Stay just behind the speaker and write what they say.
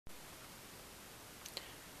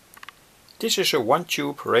This is a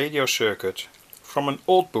one-tube radio circuit from an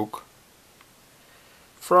old book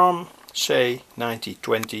from, say,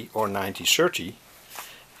 1920 or 1930.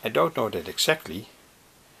 I don't know that exactly.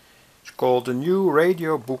 It's called The New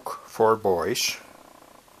Radio Book for Boys,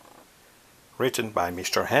 written by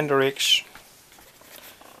Mr. Hendricks.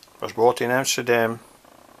 It was bought in Amsterdam.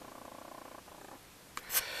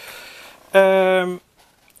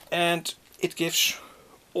 And it gives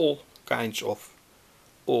all kinds of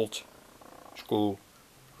old school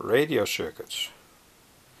radio circuits.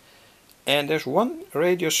 And there's one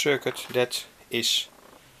radio circuit that is,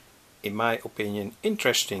 in my opinion,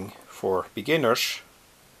 interesting for beginners.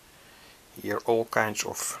 Here all kinds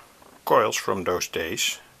of coils from those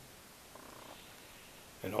days.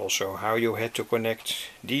 And also how you had to connect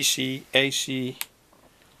DC, AC,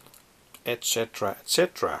 etc,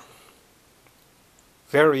 etc.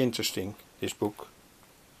 Very interesting, this book.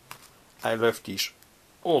 I love these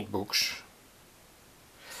old books.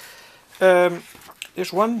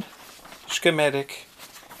 There's one schematic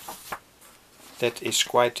that is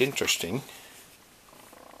quite interesting.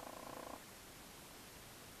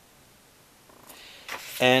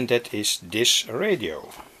 And that is this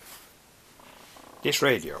radio. This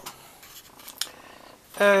radio.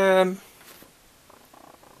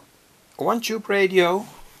 One tube radio.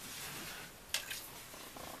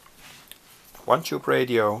 One tube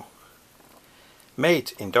radio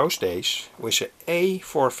made in those days with a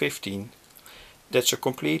A415. That's a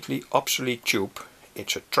completely obsolete tube.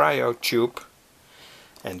 It's a triode tube,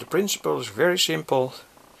 and the principle is very simple.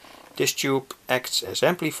 This tube acts as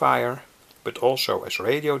amplifier, but also as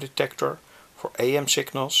radio detector for AM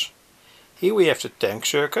signals. Here we have the tank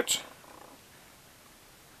circuit.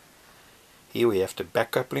 Here we have the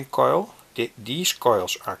backcoupling coil. These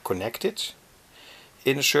coils are connected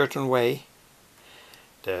in a certain way.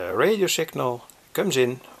 The radio signal comes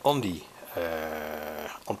in on the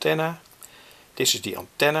antenna. This is the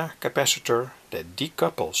antenna capacitor that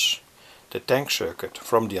decouples the tank circuit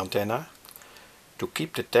from the antenna to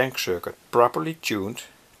keep the tank circuit properly tuned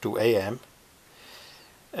to AM.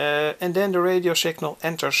 And then the radio signal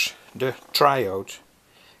enters the triode,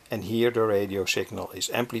 and here the radio signal is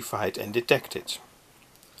amplified and detected.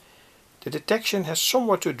 The detection has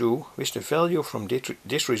somewhat to do with the value from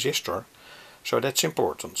this resistor, so that's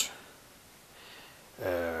important.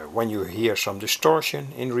 When you hear some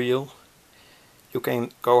distortion in real, you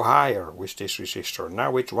can go higher with this resistor.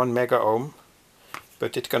 Now it's 1 mega ohm,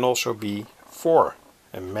 but it can also be 4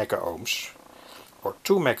 mega ohms or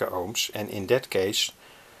 2 mega ohms, and in that case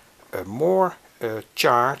more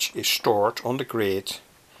charge is stored on the grid.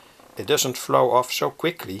 It doesn't flow off so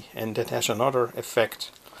quickly, and that has another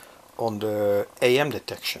effect on the AM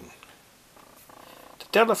detection. The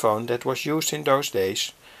telephone that was used in those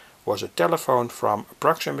days was a telephone from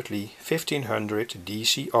approximately 1500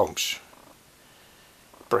 DC ohms.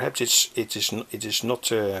 Perhaps it is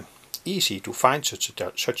not easy to find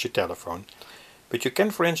such a telephone, but you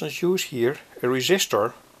can, for instance, use here a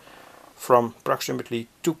resistor from approximately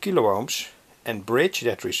 2 kilo ohms and bridge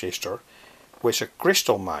that resistor with a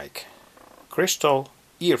crystal mic, crystal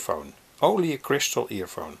earphone, only a crystal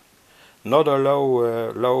earphone, not a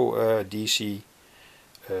low DC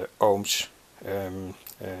ohms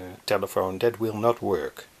telephone. That will not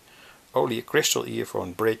work. Only a crystal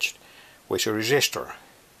earphone bridged with a resistor.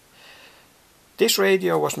 This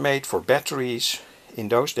radio was made for batteries. In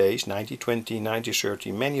those days, 1920,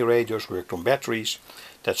 1930, many radios worked on batteries.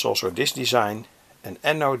 That's also this design. An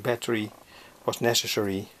anode battery was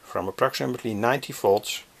necessary from approximately 90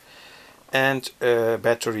 volts, and a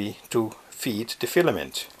battery to feed the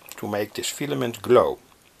filament, to make this filament glow.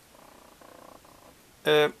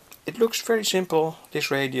 It looks very simple, this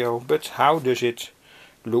radio, but how does it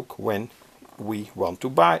look when we want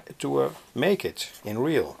to make it in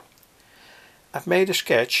real? I've made a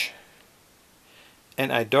sketch,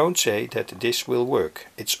 and I don't say that this will work.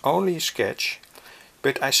 It's only a sketch,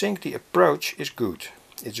 but I think the approach is good.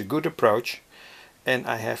 It's a good approach, and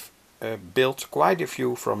I have built quite a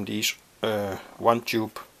few from these one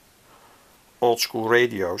tube old school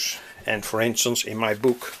radios. And for instance, in my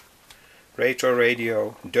book Retro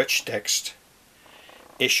Radio Dutch Text,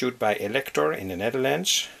 issued by Elector in the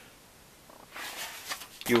Netherlands,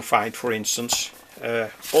 you find, for instance,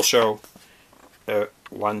 also a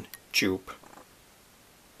one tube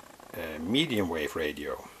medium wave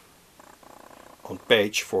radio on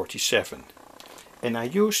page 47. And I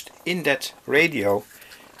used in that radio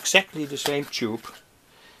exactly the same tube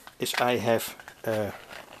as I have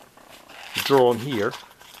drawn here.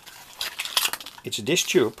 It's this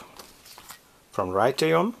tube from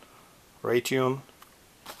Raytheon.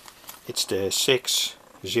 It's the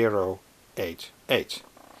 6080 888.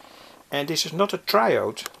 And this is not a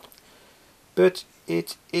triode, but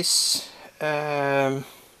it is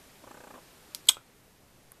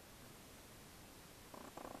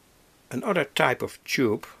another type of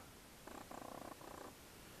tube.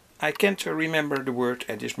 I can't remember the word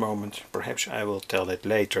at this moment, perhaps I will tell that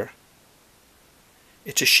later.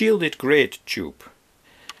 It's a shielded grid tube,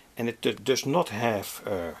 and it does not have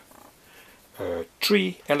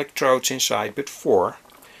 3 electrodes inside but 4,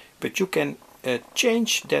 but you can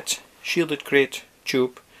change that shielded grid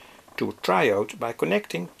tube to a triode by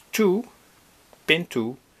connecting pin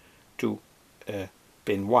 2 to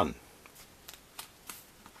pin 1.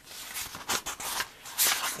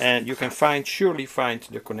 And you can surely find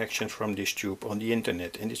the connections from this tube on the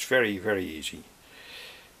internet, and it's very, very easy.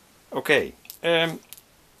 Okay,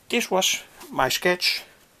 this was my sketch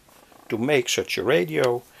to make such a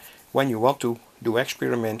radio when you want to do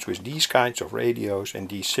experiments with these kinds of radios and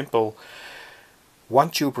these simple one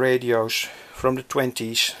tube radios from the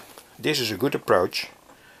 20s. This is a good approach.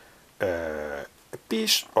 A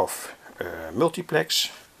piece of multiplex,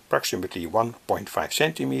 approximately 1.5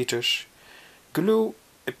 centimeters, glue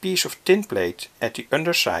a piece of tin plate at the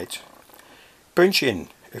underside, punch in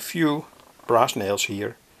a few brass nails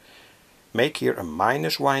here, make here a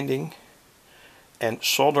minus winding, and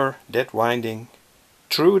solder that winding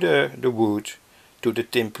through the wood to the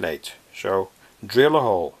tin plate. So drill a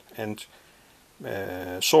hole and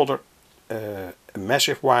solder a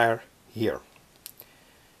massive wire here.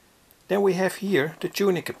 Then we have here the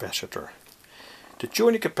tuning capacitor. The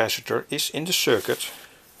tuning capacitor is in the circuit,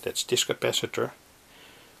 that's this capacitor,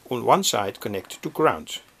 on one side connected to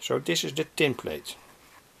ground. So this is the tin plate.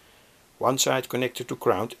 One side connected to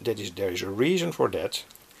ground, there is a reason for that.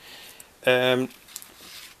 And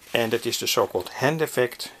that is the so-called hand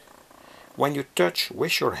effect. When you touch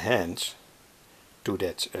with your hand to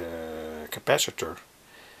that capacitor,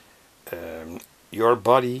 your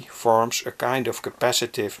body forms a kind of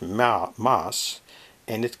capacitive mass,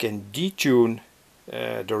 and it can detune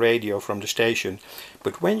the radio from the station.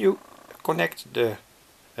 But when you connect the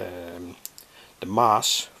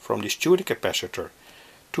mass from this tuning capacitor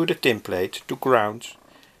to the tin plate, to ground,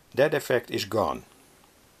 that effect is gone.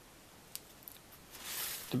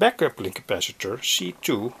 The backcoupling capacitor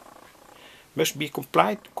C2 must be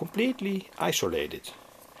completely isolated,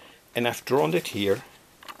 and I've drawn it here.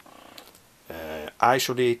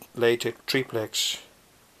 Isolated triplex,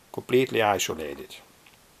 completely isolated.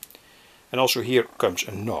 And also here comes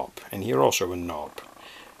a knob, and here also a knob.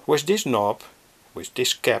 With this knob, with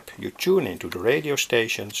this cap, you tune into the radio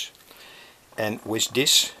stations, and with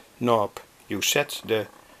this knob you set the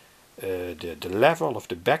level of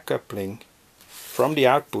the backcoupling from the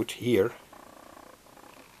output here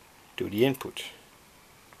to the input.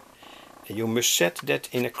 And you must set that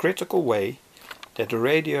in a critical way that the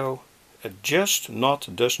radio does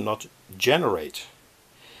not generate,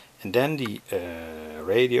 and then the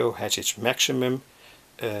radio has its maximum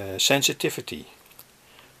sensitivity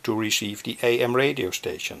to receive the AM radio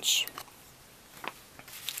stations.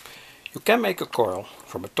 You can make a coil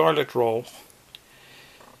from a toilet roll,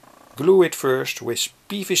 glue it first with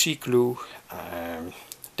PVC glue,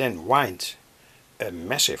 then wind a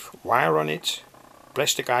massive wire on it,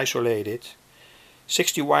 plastic isolated.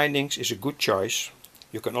 60 windings is a good choice.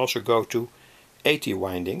 You can also go to 80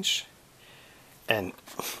 windings, and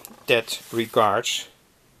that regards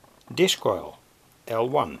this coil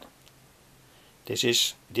L1.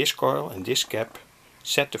 This coil and this cap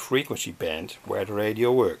set the frequency band where the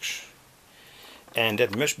radio works, and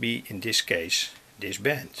that must be in this case this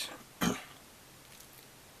band.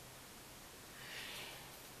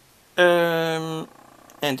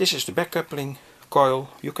 And this is the backcoupling coil.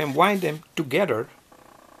 You can wind them together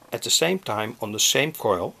at the same time on the same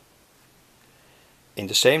coil in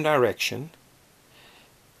the same direction,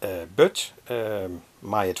 but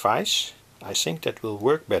my advice, I think that will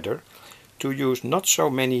work better, to use not so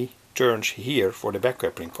many turns here for the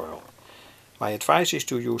backcoupling coil. My advice is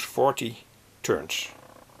to use 40 turns.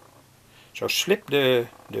 So slip the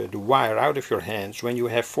wire out of your hands when you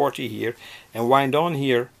have 40 here, and wind on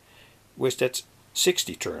here with that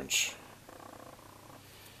 60 turns.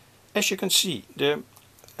 As you can see, the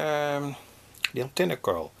antenna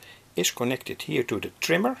coil is connected here to the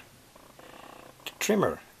trimmer. The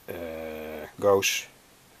trimmer goes,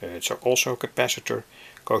 it's also a capacitor,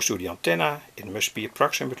 goes to the antenna. It must be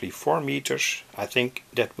approximately 4 meters. I think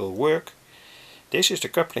that will work. This is the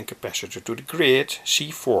coupling capacitor to the grid,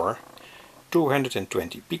 C4,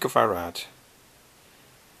 220 picofarad.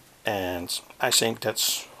 And I think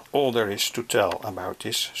that's all there is to tell about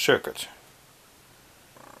this circuit.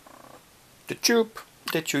 The tube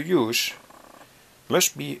that you use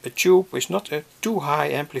must be a tube with not a too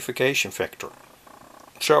high amplification factor.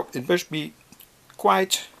 So it must be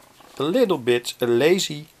quite a little bit a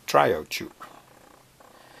lazy triode tube.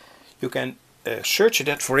 You can search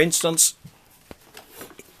that, for instance,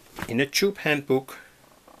 in a tube handbook.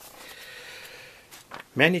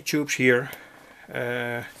 Many tubes here,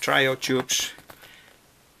 triode tubes,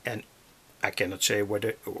 and I cannot say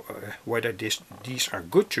whether these are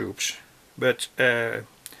good tubes, but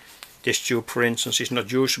this tube, for instance, is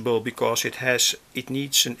not usable because it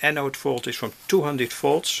needs an anode voltage from 200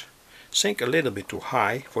 volts. I think a little bit too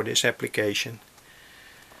high for this application.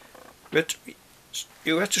 But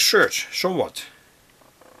you have to search somewhat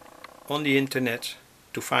on the internet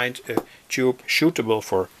to find a tube suitable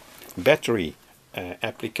for battery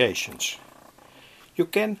applications. You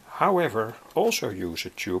can, however, also use a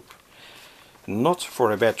tube not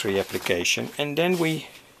for a battery application, and then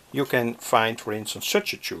you can find, for instance,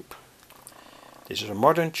 such a tube. This is a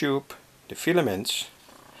modern tube. The filaments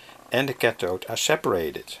and the cathode are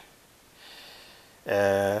separated.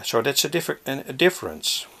 So that's a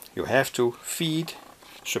difference. You have to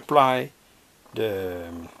supply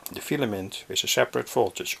the filament with a separate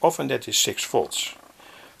voltage. Often that is 6 volts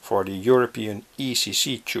for the European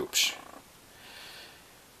ECC tubes.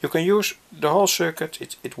 You can use the whole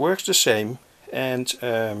circuit. It works the same, and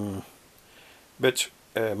but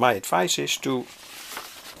my advice is to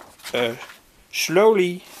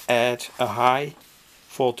slowly add a high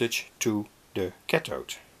voltage to the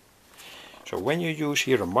cathode. So when you use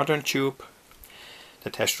here a modern tube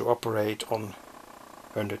that has to operate on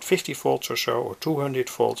 150 volts or so, or 200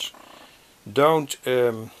 volts, don't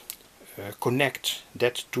connect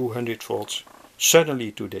that 200 volts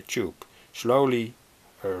suddenly to the tube. Slowly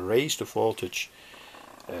raise the voltage,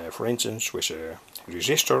 for instance with a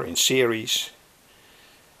resistor in series,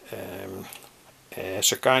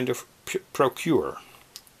 as a kind of procure.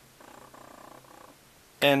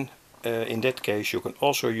 And in that case you can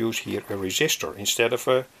also use here a resistor instead of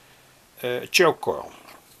a choke coil.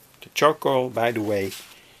 The choke coil, by the way,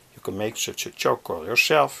 you can make such a choke coil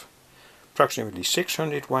yourself. Approximately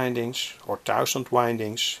 600 windings or 1000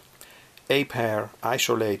 windings, ape hair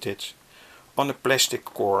isolated on a plastic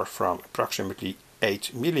core from approximately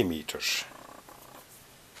 8 millimeters.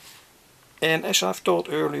 And as I've told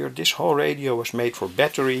earlier, this whole radio was made for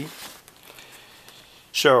battery.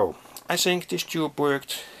 So I think this tube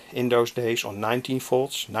worked in those days on 90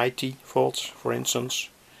 volts for instance,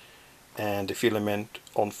 and the filament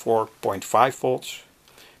on 4.5 volts.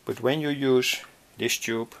 But when you use this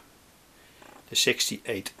tube, the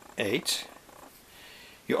 688,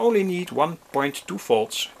 you only need 1.2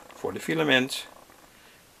 volts for the filament,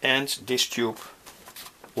 and this tube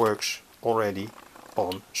works already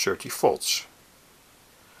on 30 volts.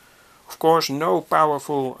 Of course, no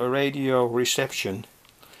powerful radio reception,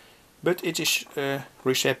 but it is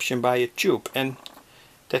reception by a tube, and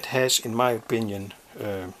that has, in my opinion,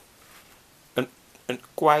 a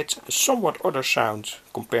quite somewhat other sound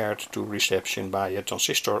compared to reception by a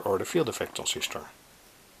transistor or the field effect transistor.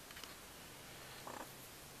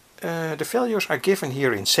 The values are given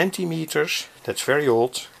here in centimeters. That's very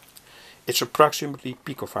old. It's approximately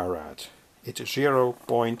picofarad. It is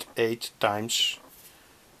 0.8 times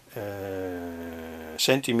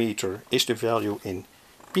centimeter is the value in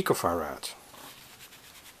picofarad.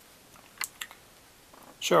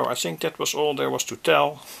 So I think that was all there was to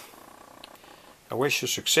tell. I wish you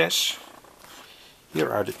success. Here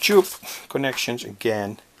are the tube connections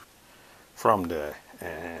again from the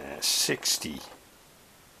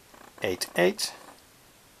 688.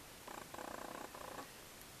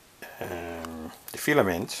 The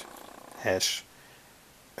filament has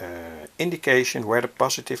indication where the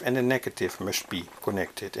positive and the negative must be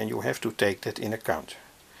connected, and you have to take that in account.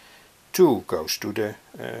 2 goes to the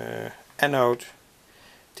anode.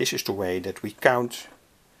 This is the way that we count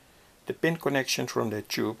the pin connection from the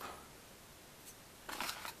tube,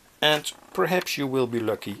 and perhaps you will be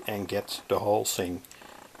lucky and get the whole thing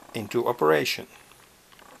into operation.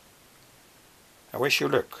 I wish you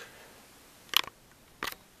luck.